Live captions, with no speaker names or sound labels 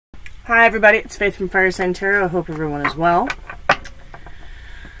Hi everybody, it's Faith from FireSign Tarot. I hope everyone is well.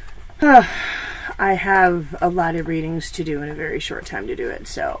 I have a lot of readings to do in a very short time to do it,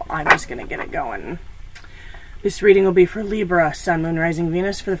 so I'm just going to get it going. This reading will be for Libra, Sun, Moon, Rising,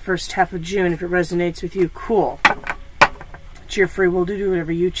 Venus for the first half of June. If it resonates with you, cool. It's your free will to do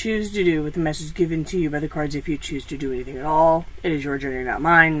whatever you choose to do with the message given to you by the cards. If you choose to do anything at all, it is your journey, not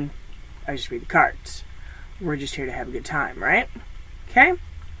mine. I just read the cards. We're just here to have a good time, right? Okay?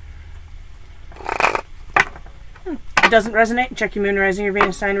 If it doesn't resonate, check your Moon, Rising, or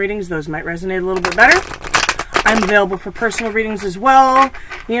Venus sign readings. Those might resonate a little bit better. I'm available for personal readings as well.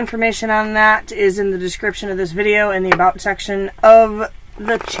 The information on that is in the description of this video and the About section of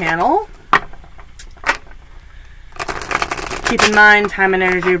the channel. Keep in mind, time and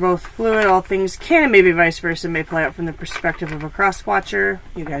energy are both fluid. All things can and maybe vice versa may play out from the perspective of a cross-watcher.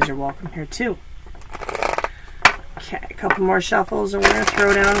 You guys are welcome here too. Okay, a couple more shuffles and we're going to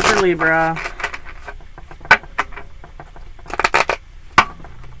throw down for Libra.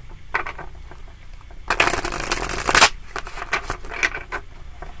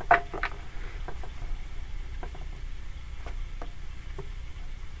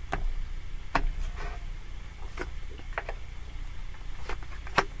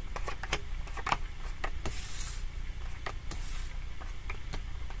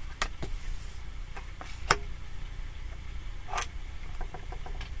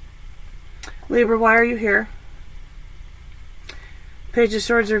 Libra, why are you here? Page of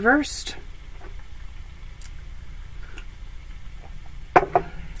Swords reversed.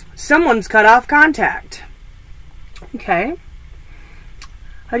 Someone's cut off contact. Okay.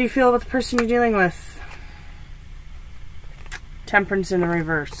 How do you feel about the person you're dealing with? Temperance in the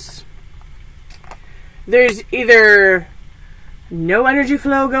reverse. There's either no energy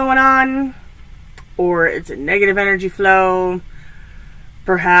flow going on, or it's a negative energy flow.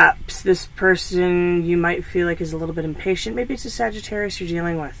 Perhaps this person you might feel like is a little bit impatient. Maybe it's a Sagittarius you're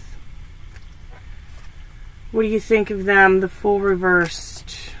dealing with. What do you think of them? The Fool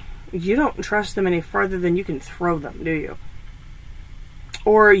reversed. You don't trust them any farther than you can throw them, do you?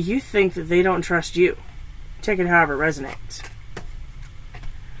 Or you think that they don't trust you. Take it however it resonates.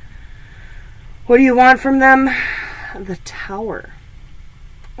 What do you want from them? The Tower.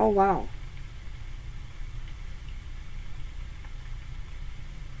 Oh, wow.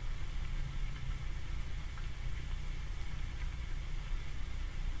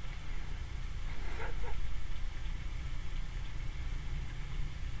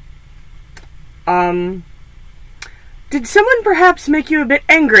 Did someone perhaps make you a bit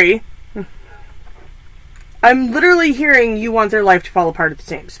angry? I'm literally hearing you want their life to fall apart at the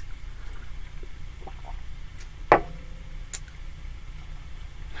seams.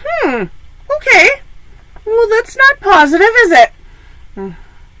 Okay. Well, that's not positive, is it?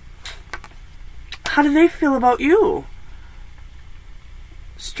 How do they feel about you?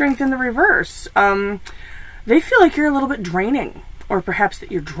 Strength in the reverse. They feel like you're a little bit draining, or perhaps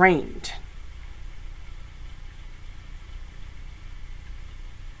that you're drained.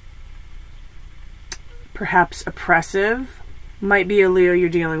 Perhaps oppressive. Might be a Leo you're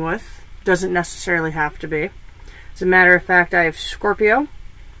dealing with. Doesn't necessarily have to be. As a matter of fact, I have Scorpio,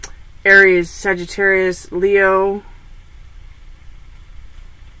 Aries, Sagittarius, Leo.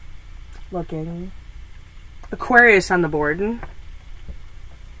 Looking. Aquarius on the board.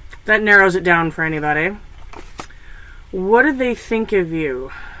 That narrows it down for anybody. What do they think of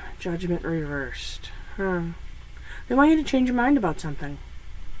you? Judgment reversed. They want you to change your mind about something.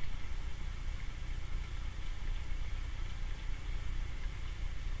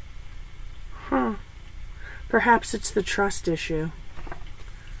 Perhaps it's the trust issue.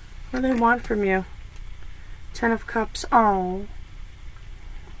 What do they want from you? Ten of Cups. Oh.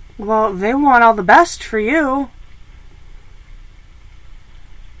 Well, they want all the best for you.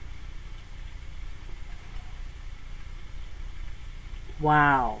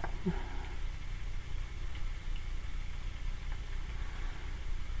 Wow.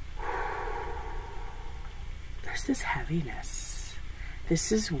 There's this heaviness.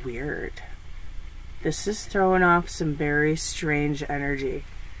 This is weird. This is throwing off some very strange energy.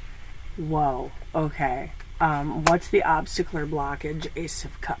 Whoa. Okay. What's the obstacle or blockage? Ace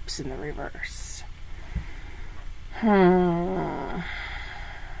of Cups in the reverse. I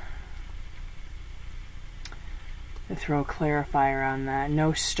throw a clarifier on that.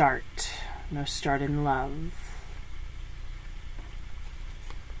 No start. No start in love.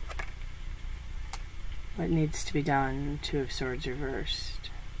 What needs to be done? Two of Swords reversed.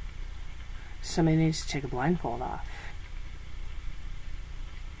 Somebody needs to take a blindfold off.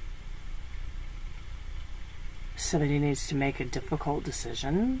 Somebody needs to make a difficult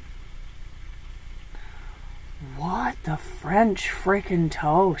decision. What the French freaking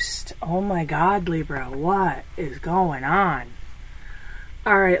toast? Oh my God, Libra, what is going on?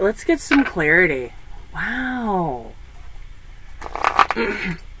 All right, let's get some clarity. Wow.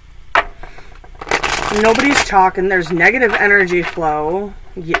 Nobody's talking. There's negative energy flow.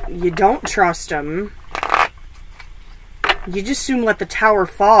 You don't trust them. You just soon let the tower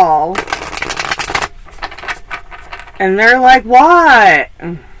fall. And they're like, what?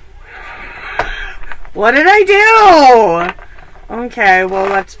 What did I do? Okay, well,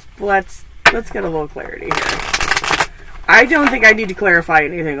 let's get a little clarity here. I don't think I need to clarify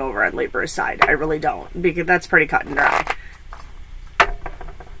anything over on Libra's side. I really don't, because that's pretty cut and dry.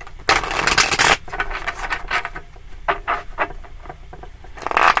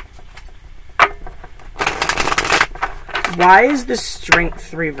 Why is the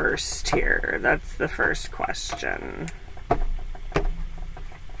strength reversed here? That's the first question.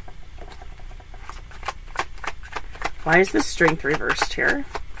 Why is the strength reversed here?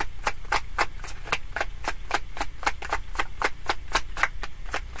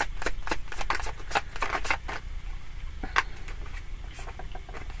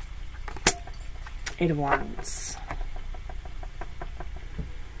 Eight of Wands.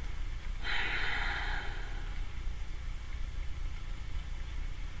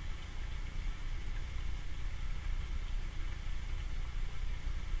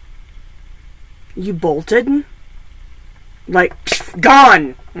 You bolted? Like,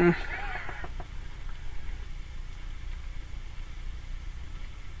 gone! I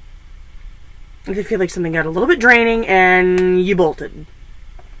feel like something got a little bit draining and you bolted.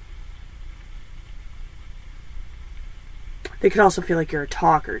 They could also feel like you're a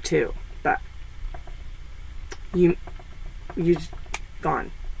talker too, but you just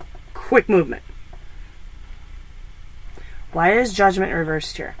gone. Quick movement. Why is Judgment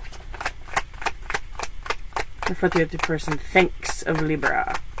reversed here? What the other person thinks of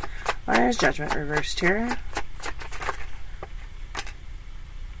Libra. Why is Judgment reversed here?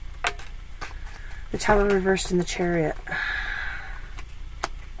 The Tower reversed in the Chariot.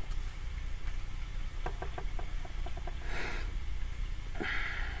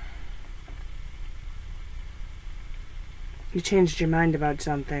 You changed your mind about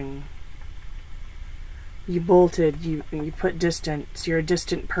something. You bolted. You put distance. You're a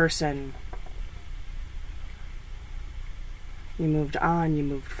distant person. You moved on, you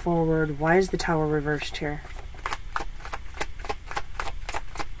moved forward. Why is the Tower reversed here?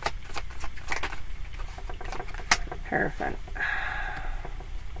 Hierophant.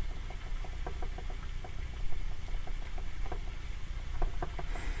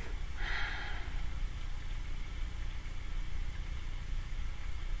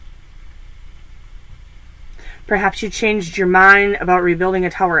 Perhaps you changed your mind about rebuilding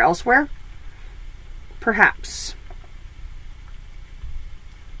a tower elsewhere? Perhaps.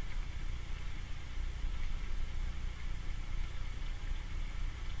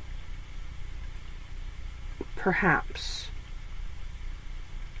 Perhaps.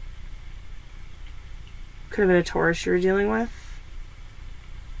 Could have been a Taurus you were dealing with.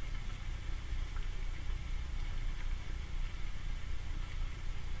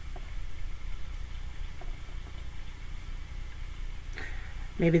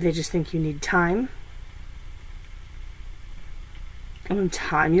 Maybe they just think you need time. And in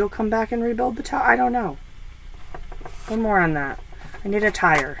time you'll come back and rebuild the tower. I don't know. One more on that. I need a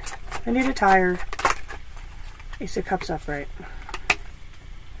tire. I need a tire. Ace of Cups upright.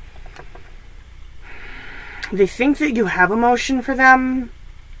 They think that you have emotion for them.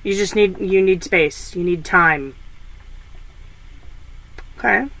 You just need space. You need time.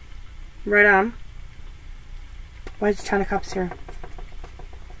 Okay. Right on. Why is the Ten of Cups here?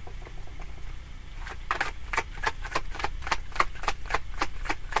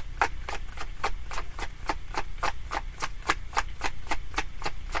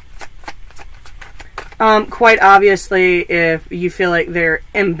 Quite obviously, if you feel like they're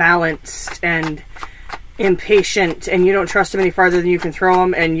imbalanced and impatient and you don't trust them any farther than you can throw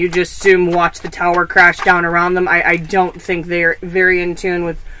them and you just assume watch the tower crash down around them, I don't think they're very in tune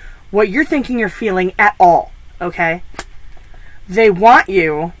with what you're thinking you're feeling at all, okay? They want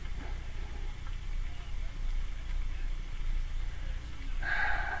you.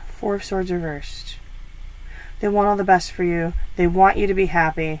 Four of Swords reversed. They want all the best for you. They want you to be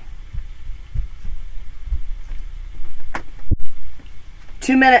happy.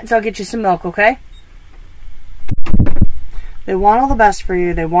 2 minutes, I'll get you some milk, okay? They want all the best for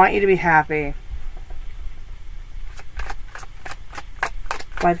you. They want you to be happy.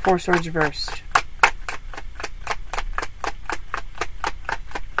 Why the Four Swords reversed?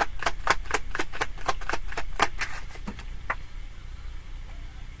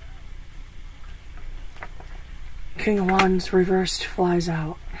 King of Wands reversed flies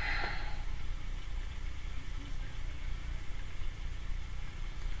out.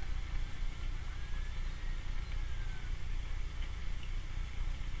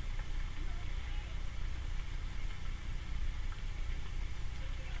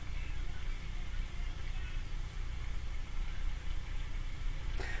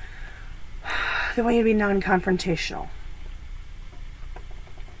 They want you to be non-confrontational.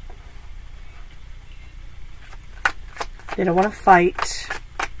 They don't want to fight.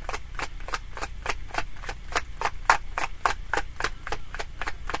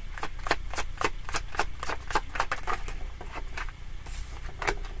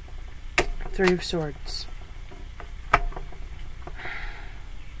 Three of Swords.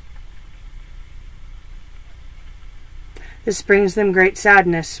 This brings them great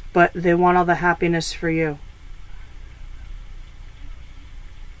sadness, but they want all the happiness for you.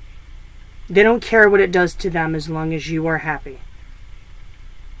 They don't care what it does to them as long as you are happy.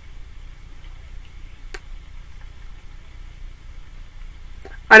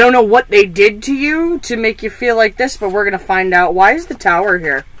 I don't know what they did to you to make you feel like this, but we're going to find out. Why is the Tower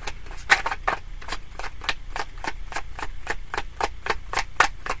here?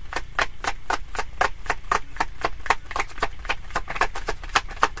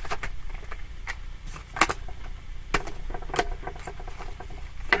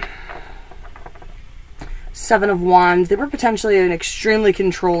 Seven of Wands. They were potentially an extremely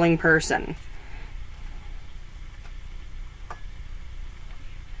controlling person.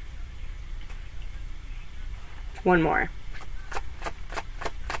 One more.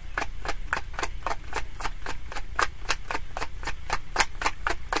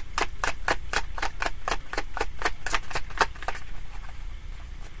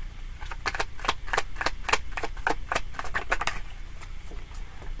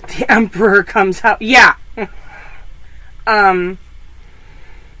 The Emperor comes out. Yeah.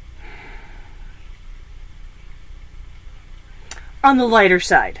 On the lighter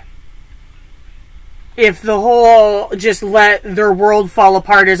side, if the whole just let their world fall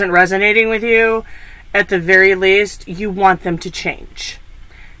apart isn't resonating with you, at the very least, you want them to change.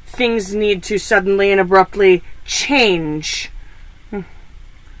 Things need to suddenly and abruptly change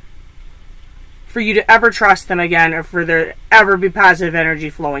for you to ever trust them again, or for there ever be positive energy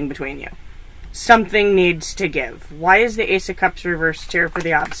flowing between you. Something needs to give. Why is the Ace of Cups reversed here for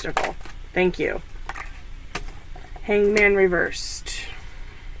the obstacle? Thank you. Hangman reversed.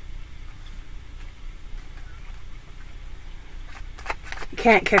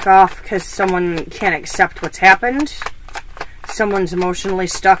 Can't kick off because someone can't accept what's happened. Someone's emotionally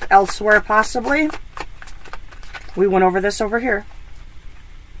stuck elsewhere, possibly. We went over this over here.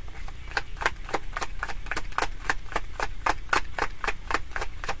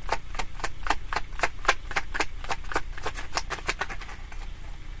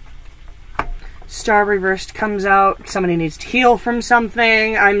 Star reversed comes out. Somebody needs to heal from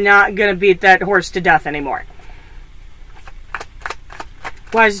something. I'm not going to beat that horse to death anymore.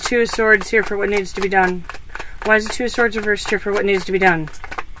 Why is the Two of Swords here for what needs to be done? Why is the Two of Swords reversed here for what needs to be done?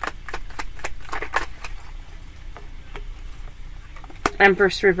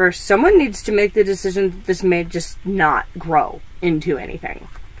 Empress reversed. Someone needs to make the decision that this may just not grow into anything.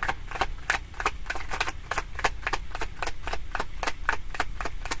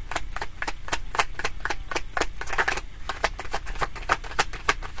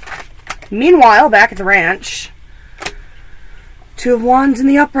 Meanwhile, back at the ranch, Two of Wands in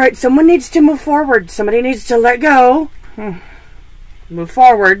the upright. Someone needs to move forward. Somebody needs to let go. Move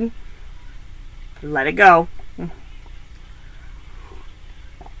forward. Let it go.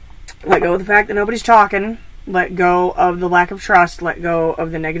 Let go of the fact that nobody's talking. Let go of the lack of trust. Let go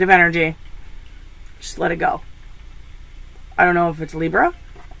of the negative energy. Just let it go. I don't know if it's Libra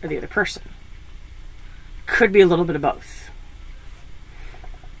or the other person. Could be a little bit of both.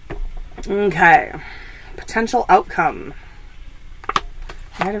 Okay. Potential outcome.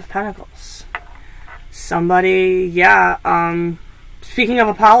 Knight of Pentacles. Somebody, yeah, speaking of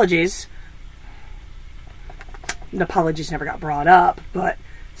apologies, the apologies never got brought up, but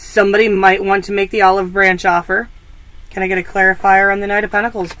somebody might want to make the olive branch offer. Can I get a clarifier on the Knight of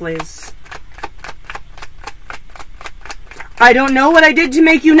Pentacles, please? I don't know what I did to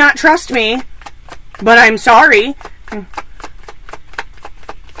make you not trust me, but I'm sorry.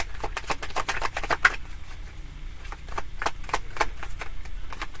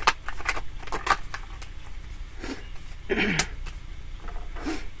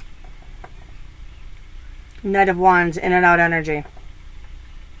 Knight of Wands, in and out energy.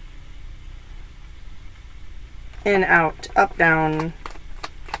 In, out, up, down.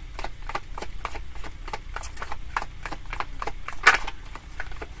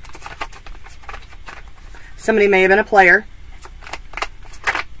 Somebody may have been a player.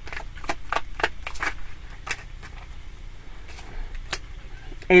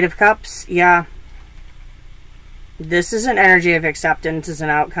 Eight of Cups, yeah. This is an energy of acceptance as an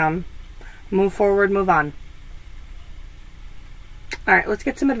outcome. Move forward, move on. All right, let's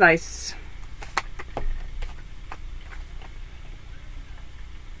get some advice.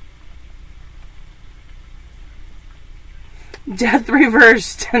 Death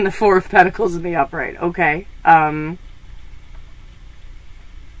reversed and the Four of Pentacles in the upright. Okay. I'm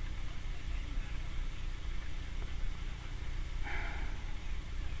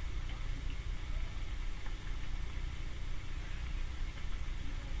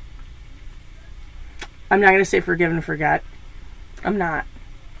not going to say forgive and forget. I'm not.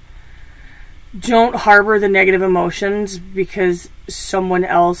 Don't harbor the negative emotions because someone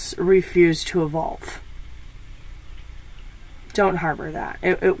else refused to evolve. Don't harbor that.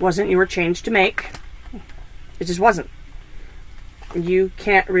 It wasn't your change to make. It just wasn't. You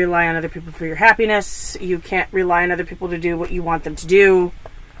can't rely on other people for your happiness. You can't rely on other people to do what you want them to do.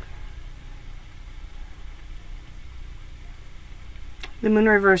 The Moon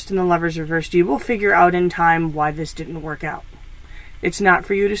reversed and the Lovers reversed. You will figure out in time why this didn't work out. It's not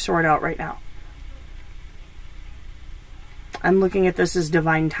for you to sort out right now. I'm looking at this as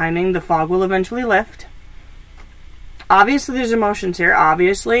divine timing. The fog will eventually lift. Obviously, there's emotions here.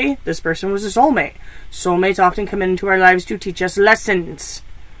 Obviously, this person was a soulmate. Soulmates often come into our lives to teach us lessons.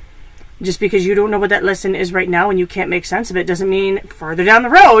 Just because you don't know what that lesson is right now and you can't make sense of it doesn't mean further down the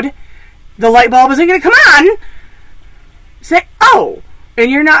road, the light bulb isn't going to come on. Say, oh, and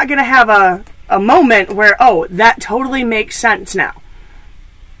you're not going to have a moment where, oh, that totally makes sense now.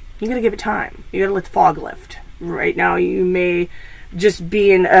 You got to give it time. You got to let the fog lift. Right now, you may just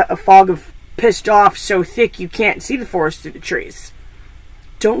be in a fog of pissed off so thick you can't see the forest through the trees.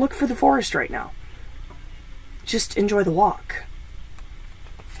 Don't look for the forest right now. Just enjoy the walk.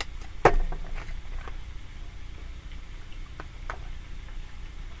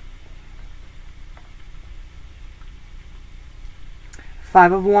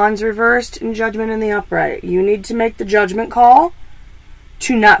 Five of Wands reversed and Judgment in the upright. You need to make the judgment call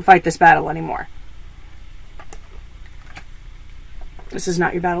to not fight this battle anymore. This is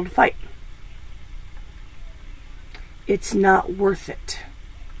not your battle to fight. It's not worth it.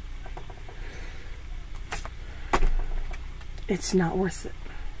 It's not worth it.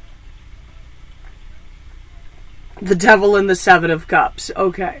 The Devil and the Seven of Cups.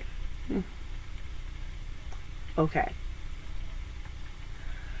 Okay. Okay.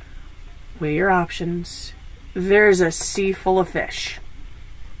 Weigh your options. There's a sea full of fish.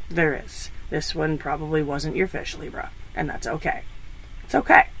 There is. This one probably wasn't your fish, Libra. And that's okay. It's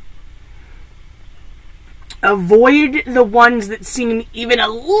okay. Avoid the ones that seem even a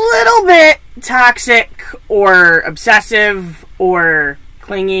little bit toxic or obsessive or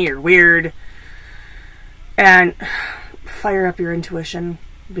clingy or weird. And fire up your intuition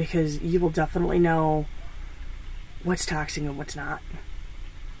because you will definitely know what's toxic and what's not.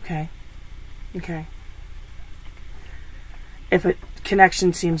 Okay? Okay. If a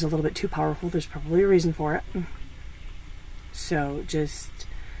connection seems a little bit too powerful, there's probably a reason for it. So just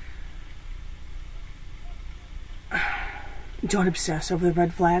don't obsess over the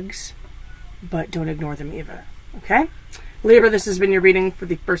red flags, but don't ignore them either. Okay? Libra, this has been your reading for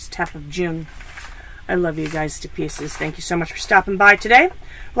the first half of June. I love you guys to pieces. Thank you so much for stopping by today.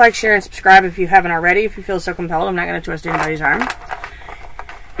 Like, share, and subscribe if you haven't already. If you feel so compelled, I'm not going to twist anybody's arm.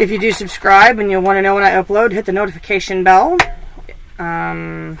 If you do subscribe and you want to know when I upload, hit the notification bell.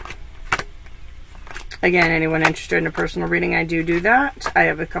 Again, anyone interested in a personal reading, I do that. I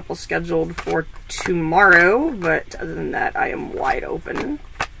have a couple scheduled for tomorrow, but other than that, I am wide open.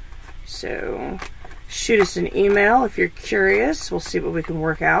 So shoot us an email if you're curious. We'll see what we can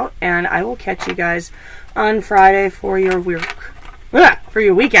work out. And I will catch you guys on Friday for your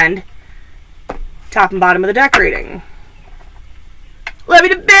weekend. Top and bottom of the deck reading. Love you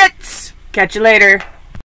to bits! Catch you later.